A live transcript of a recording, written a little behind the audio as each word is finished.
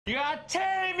You're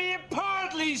tearing me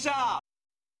apart, Lisa!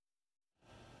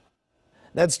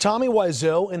 That's Tommy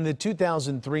Wiseau in the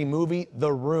 2003 movie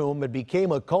The Room. It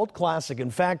became a cult classic. In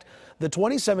fact, the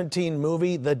 2017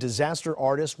 movie The Disaster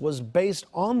Artist was based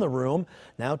on The Room.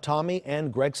 Now Tommy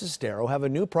and Greg Sestero have a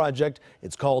new project.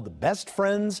 It's called Best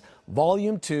Friends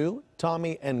Volume 2.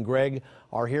 Tommy and Greg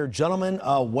are here. Gentlemen,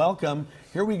 welcome.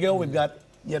 Here we go. We've got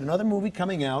yet another movie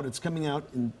coming out. It's coming out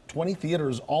in 20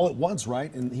 theaters all at once,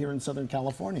 right? Here in Southern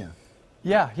California.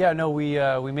 Yeah, no,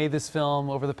 we made this film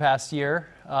over the past year.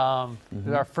 It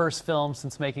was our first film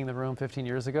since making The Room 15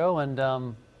 years ago,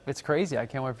 and it's crazy. I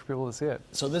can't wait for people to see it.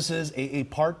 So this is a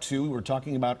part two we were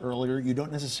talking about earlier. You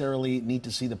don't necessarily need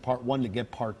to see the part one to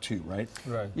get part two, right?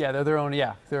 Right. Yeah, they're their own.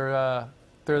 Yeah, they're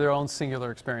their own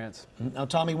singular experience. Now,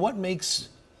 Tommy, what makes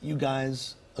you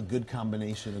guys a good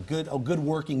combination, a good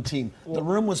working team? Well, The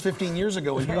Room was 15 years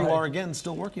ago, and here you are again,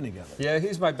 still working together. Yeah,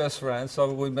 he's my best friend.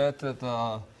 So we met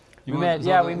at. We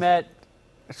met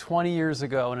 20 years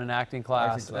ago in an acting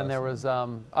class, and there was, I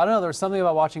don't know, there was something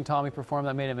about watching Tommy perform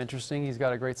that made him interesting. He's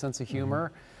got a great sense of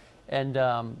humor, and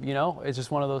you know, it's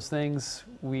just one of those things.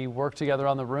 We worked together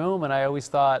on The Room, and I always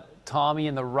thought Tommy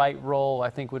in the right role,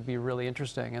 I think, would be really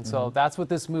interesting, and so that's what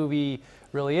this movie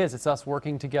really is. It's us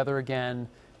working together again,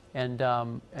 and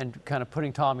kind of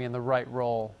putting Tommy in the right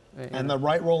role. And the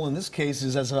right role in this case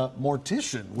is as a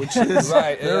mortician, which is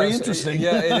very interesting.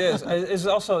 Yeah, it is. It's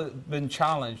also been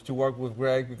challenged to work with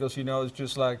Greg because, you know, it's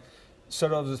just like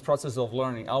sort of this process of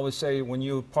learning. I always say when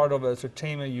you're part of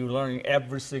entertainment, you're learning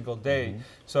every single day.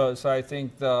 So I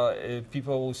think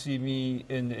people will see me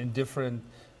in different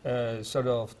sort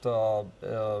of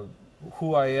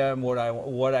who I am,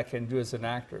 what I can do as an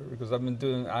actor, because I've been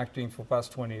doing acting for the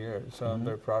past 20 years, so I'm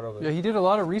very proud of it. Yeah, he did a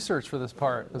lot of research for this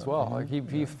part as well. Like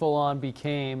he full on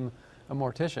became a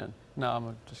mortician. No,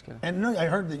 I'm just kidding. And no, I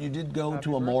heard that you did go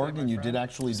to a morgue and you did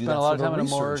actually do that sort of research,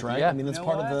 morgue, right? Yeah. I mean, it's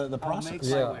part of the process.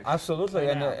 Yeah, absolutely.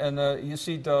 And you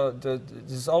see,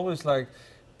 there's always like,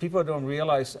 people don't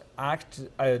realize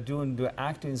doing the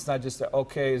acting is not just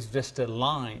okay, it's just a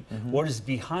line. What is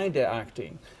behind the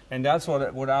acting? And that's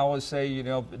what I always say, you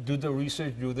know, do the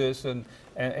research, do this. And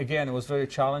again, it was very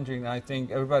challenging. I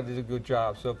think everybody did a good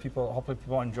job. So hopefully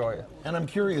people enjoy it. And I'm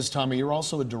curious, Tommy, you're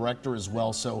also a director as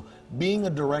well. So being a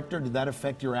director, did that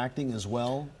affect your acting as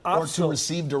well? Absolutely. Or to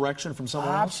receive direction from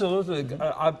someone else? Absolutely.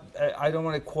 I don't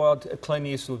want to quote Clint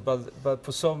Eastwood, but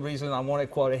for some reason I want to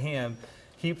quote him.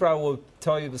 He probably will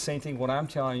tell you the same thing when I'm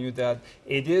telling you, that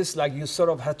it is like you sort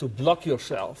of have to block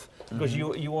yourself because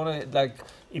you want to, like,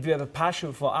 if you have a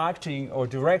passion for acting or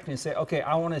directing, say, okay,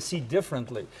 I want to see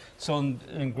differently. So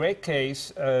in great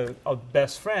case, a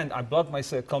best friend, I block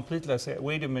myself completely. I say,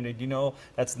 wait a minute, you know,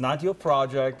 that's not your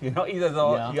project. You know, either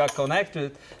though you are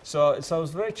connected. So it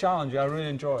was very challenging. I really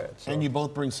enjoy it. So. And you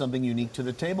both bring something unique to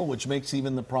the table, which makes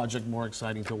even the project more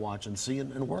exciting to watch and see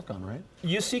and work on, right?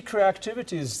 You see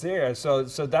creativity is there. So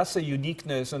that's a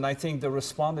uniqueness, and I think the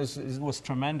response was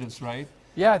tremendous, right?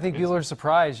 Yeah, I think people are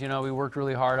surprised. You know, we worked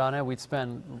really hard on it.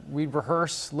 We'd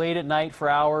rehearse late at night for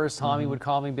hours. Tommy would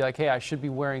call me and be like, hey, I should be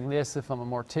wearing this if I'm a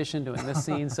mortician doing this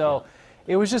scene. So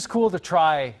it was just cool to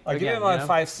try. I give him like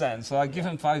 5 cents, so I give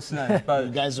him 5 cents. But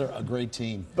you guys are a great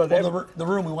team. But well, the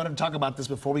Room, we wanted to talk about this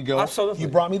before we go. Absolutely. You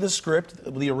brought me the script,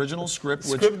 the original script.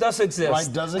 Which does exist.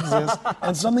 Right, does exist.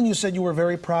 And something you said you were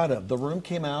very proud of. The Room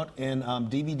came out in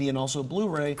DVD and also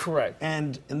Blu-ray. Correct.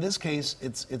 And in this case,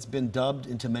 it's been dubbed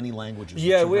into many languages.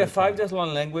 Yeah, we have 5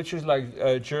 different languages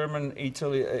like German,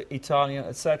 Italian,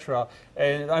 etc.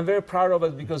 And I'm very proud of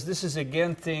it because this is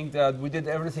again thing that we did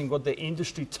everything what the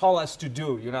industry told us to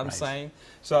do. You know what I'm saying?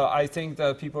 So I think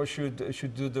that people should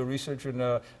do the research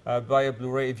and buy a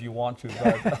Blu-ray if you want to.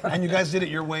 But and you guys did it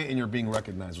your way, and you're being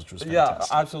recognized, which was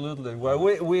fantastic. Yeah, absolutely. Well,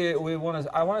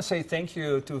 I want to say thank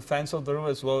you to fans of the Room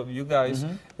as well. You guys,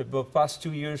 the past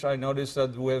 2 years, I noticed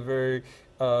that we're very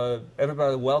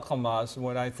everybody welcome us.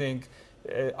 When I think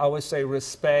I always say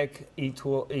respect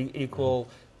equal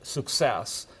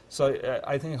success. So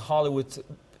I think Hollywood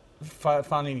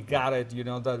finally got it, you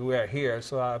know, that we're here,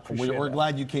 so I appreciate it. We're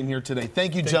glad you came here today.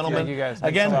 Thank you, gentlemen. Thank you, guys.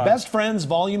 Again, Best Friends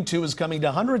Volume 2 is coming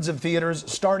to hundreds of theaters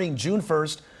starting June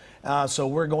 1st, so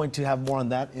we're going to have more on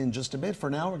that in just a bit. For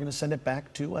now, we're going to send it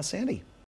back to Sandy.